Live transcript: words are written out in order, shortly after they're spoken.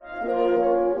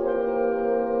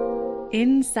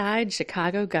Inside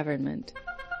Chicago Government.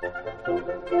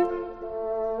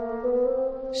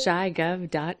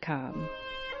 ChiGov.com.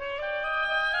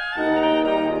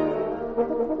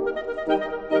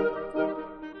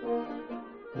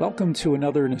 Welcome to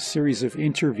another in a series of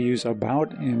interviews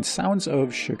about and sounds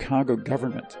of Chicago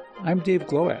government. I'm Dave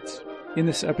Glowacz. In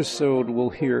this episode,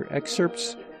 we'll hear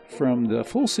excerpts from the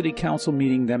full City Council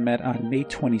meeting that met on May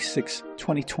 26,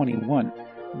 2021.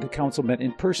 The council met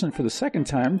in person for the second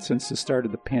time since the start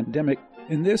of the pandemic.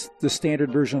 In this, the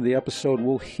standard version of the episode,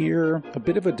 we'll hear a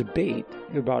bit of a debate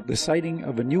about the siting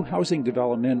of a new housing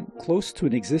development close to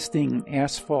an existing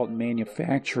asphalt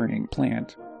manufacturing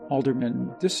plant.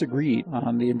 Aldermen disagreed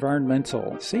on the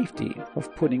environmental safety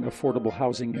of putting affordable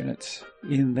housing units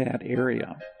in that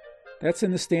area. That's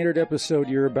in the standard episode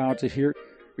you're about to hear.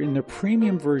 In the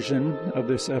premium version of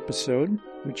this episode,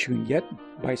 which you can get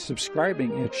by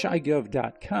subscribing at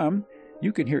ChiGov.com,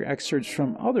 you can hear excerpts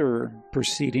from other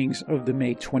proceedings of the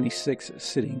May 26th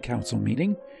City Council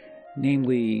meeting,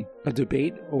 namely a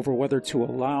debate over whether to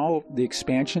allow the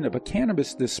expansion of a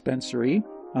cannabis dispensary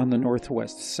on the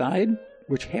northwest side,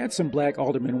 which had some black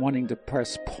aldermen wanting to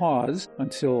press pause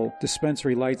until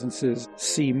dispensary licenses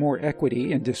see more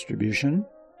equity in distribution.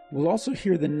 We'll also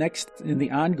hear the next in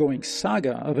the ongoing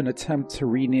saga of an attempt to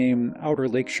rename Outer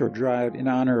Lakeshore Drive in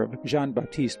honor of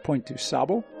Jean-Baptiste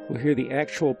Pointe-du-Sable. We'll hear the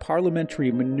actual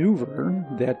parliamentary maneuver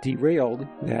that derailed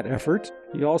that effort.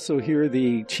 You also hear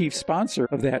the chief sponsor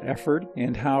of that effort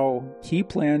and how he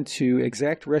planned to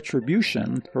exact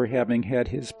retribution for having had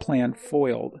his plan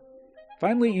foiled.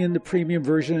 Finally, in the premium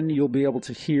version, you'll be able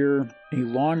to hear a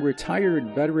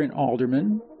long-retired veteran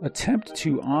alderman attempt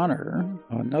to honor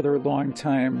another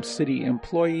longtime city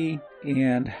employee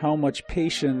and how much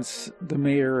patience the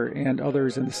mayor and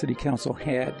others in the city council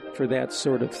had for that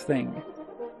sort of thing.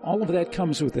 All of that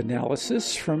comes with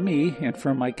analysis from me and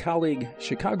from my colleague,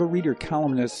 Chicago Reader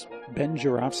columnist Ben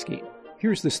Joravsky.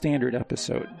 Here's the standard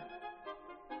episode.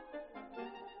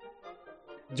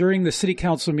 During the City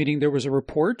Council meeting, there was a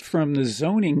report from the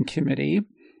Zoning Committee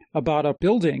about a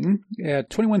building at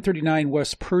 2139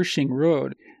 West Pershing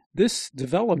Road. This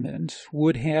development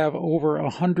would have over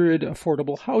 100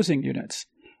 affordable housing units,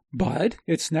 but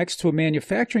it's next to a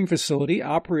manufacturing facility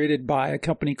operated by a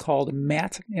company called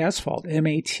MAT Asphalt,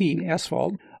 M-A-T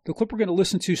Asphalt. The clip we're going to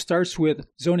listen to starts with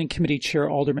Zoning Committee Chair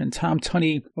Alderman Tom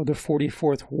Tunney of the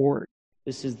 44th Ward.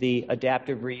 This is the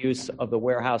adaptive reuse of the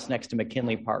warehouse next to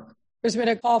McKinley Park. There's been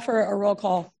a call for a roll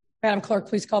call. Madam Clerk,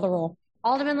 please call the roll.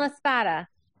 Alderman LaSpada.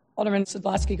 Alderman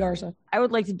Sadlowski Garza. I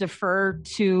would like to defer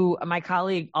to my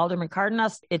colleague, Alderman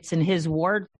Cardenas. It's in his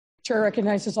ward. Chair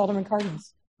recognizes Alderman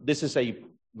Cardenas. This is a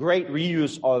great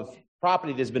reuse of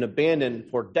property that's been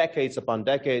abandoned for decades upon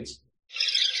decades.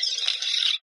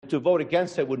 To vote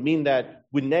against it would mean that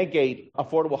we negate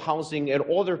affordable housing and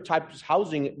other types of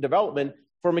housing development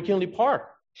for McKinley Park.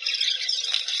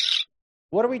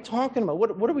 What are we talking about?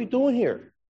 What are we doing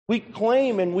here? We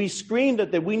claim and we scream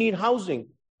that we need housing,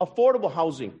 affordable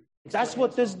housing. That's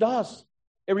what this does.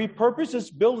 It repurposes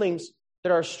buildings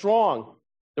that are strong,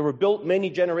 that were built many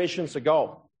generations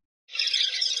ago.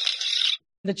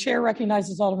 The chair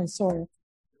recognizes Alderman Sawyer.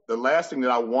 The last thing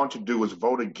that I want to do is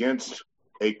vote against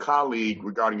a colleague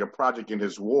regarding a project in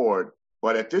his ward.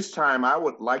 But at this time, I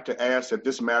would like to ask that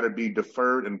this matter be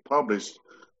deferred and published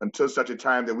until such a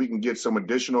time that we can get some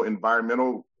additional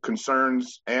environmental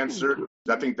concerns answered.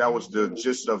 I think that was the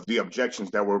gist of the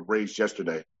objections that were raised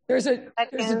yesterday. There's a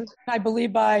I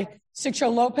believe, by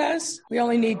Sixto Lopez. We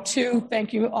only need two.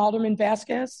 Thank you, Alderman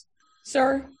Vasquez.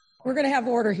 Sir, we're going to have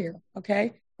order here,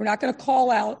 okay? We're not going to call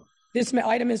out. This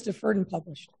item is deferred and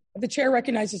published. The chair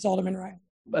recognizes Alderman Ryan.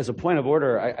 As a point of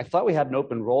order, I thought we had an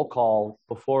open roll call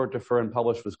before defer and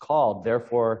publish was called.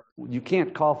 Therefore, you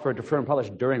can't call for defer and publish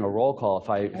during a roll call, if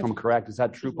I'm correct. Is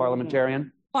that true,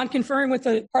 parliamentarian? On conferring with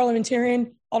the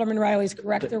parliamentarian, Alderman Riley is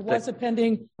correct. There was a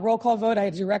pending roll call vote. I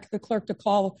direct the clerk to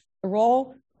call the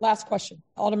roll. Last question.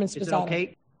 Alderman Spizzato. Is it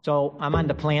okay? So I'm on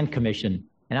the Plan Commission,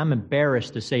 and I'm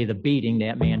embarrassed to say the beating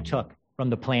that man took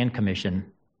from the Plan Commission.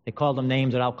 They called him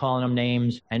names without calling him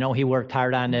names. I know he worked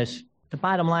hard on this. The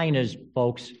bottom line is,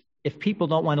 folks, if people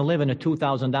don't want to live in a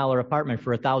 $2,000 apartment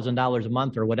for $1,000 a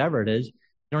month or whatever it is, you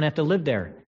don't have to live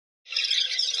there.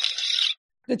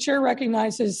 The chair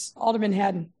recognizes Alderman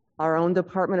Haddon. Our own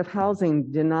Department of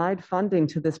Housing denied funding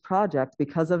to this project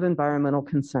because of environmental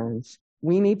concerns.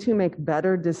 We need to make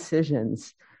better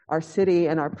decisions. Our city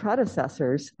and our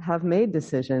predecessors have made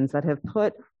decisions that have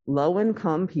put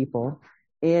low-income people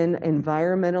in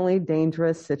environmentally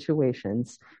dangerous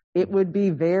situations. It would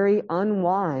be very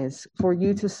unwise for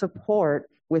you to support,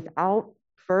 without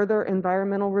further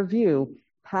environmental review,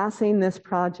 passing this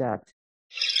project.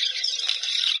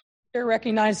 Chair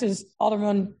recognizes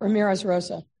Alderman Ramirez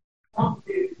Rosa.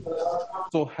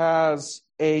 So has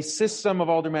a system of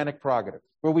aldermanic prerogative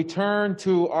where we turn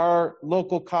to our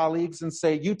local colleagues and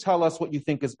say, you tell us what you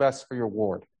think is best for your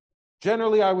ward.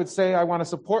 Generally, I would say I want to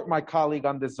support my colleague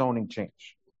on this zoning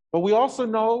change. But we also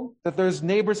know that there's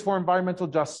Neighbors for Environmental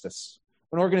Justice,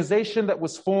 an organization that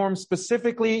was formed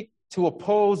specifically to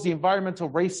oppose the environmental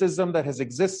racism that has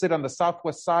existed on the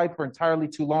Southwest side for entirely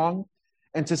too long,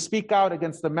 and to speak out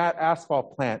against the Matt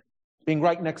asphalt plant being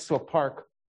right next to a park,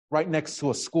 right next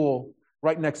to a school,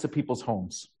 right next to people's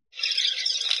homes.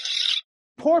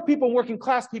 Poor people, working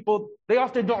class people, they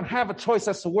often don't have a choice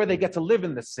as to where they get to live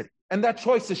in this city. And that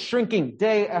choice is shrinking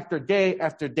day after day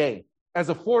after day as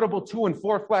affordable 2 and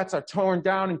 4 flats are torn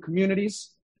down in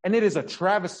communities. And it is a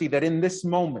travesty that in this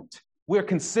moment, we're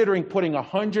considering putting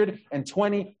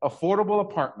 120 affordable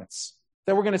apartments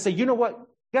that we're going to say, you know what?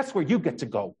 Guess where you get to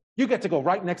go? You get to go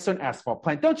right next to an asphalt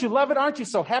plant. Don't you love it? Aren't you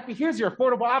so happy? Here's your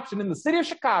affordable option in the city of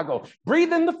Chicago.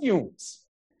 Breathe in the fumes.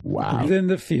 Wow. Breathe in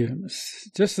the fumes.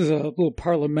 Just as a little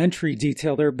parliamentary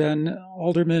detail there, Ben,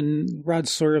 Alderman Rod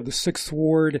Sawyer of the 6th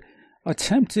Ward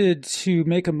attempted to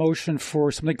make a motion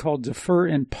for something called defer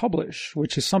and publish,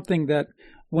 which is something that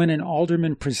when an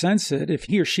alderman presents it, if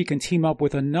he or she can team up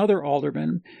with another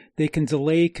alderman, they can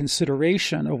delay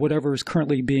consideration of whatever is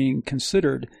currently being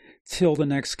considered till the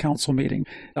next council meeting.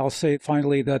 I'll say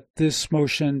finally that this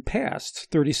motion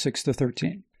passed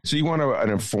 36-13. So you want an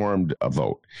informed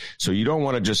vote. So you don't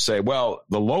want to just say, well,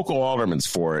 the local alderman's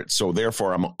for it, so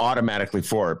therefore I'm automatically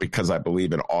for it because I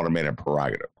believe in aldermanic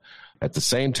prerogative. At the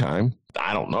same time,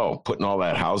 I don't know, putting all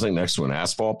that housing next to an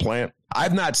asphalt plant.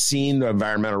 I've not seen the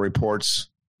environmental reports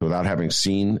without having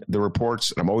seen the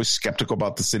reports. And I'm always skeptical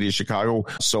about the city of Chicago.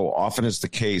 So often is the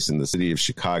case in the city of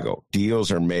Chicago.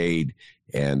 Deals are made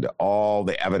and all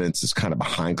the evidence is kind of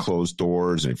behind closed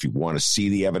doors. And if you want to see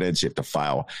the evidence, you have to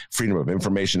file Freedom of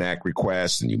Information Act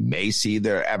requests, and you may see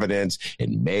their evidence. It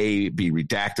may be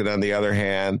redacted on the other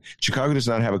hand. Chicago does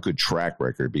not have a good track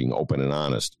record being open and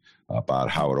honest about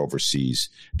how it oversees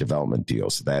development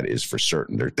deals. That is for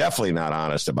certain. They're definitely not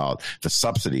honest about the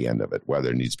subsidy end of it, whether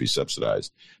it needs to be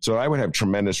subsidized. So I would have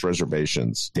tremendous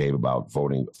reservations, Dave, about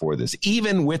voting for this,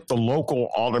 even with the local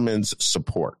alderman's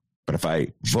support. But if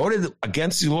I voted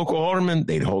against the local alderman,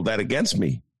 they'd hold that against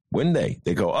me, wouldn't they?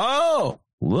 They go, oh,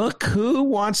 look who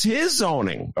wants his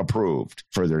zoning approved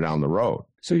further down the road.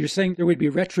 So you're saying there would be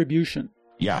retribution?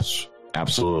 Yes,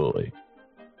 absolutely.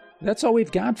 That's all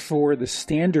we've got for the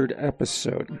standard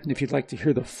episode. If you'd like to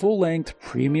hear the full-length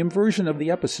premium version of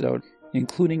the episode,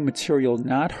 including material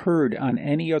not heard on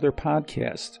any other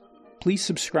podcast, please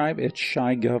subscribe at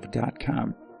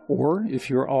chigov.com. Or if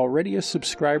you're already a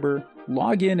subscriber,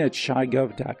 log in at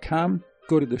chigov.com,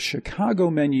 go to the Chicago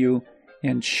menu,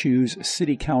 and choose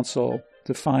City Council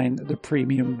to find the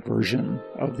premium version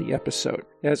of the episode.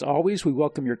 As always, we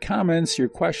welcome your comments, your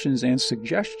questions, and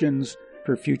suggestions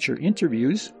for future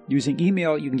interviews. Using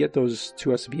email, you can get those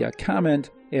to us via comment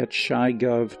at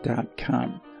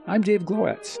chigov.com. I'm Dave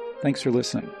Glowacz. Thanks for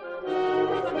listening.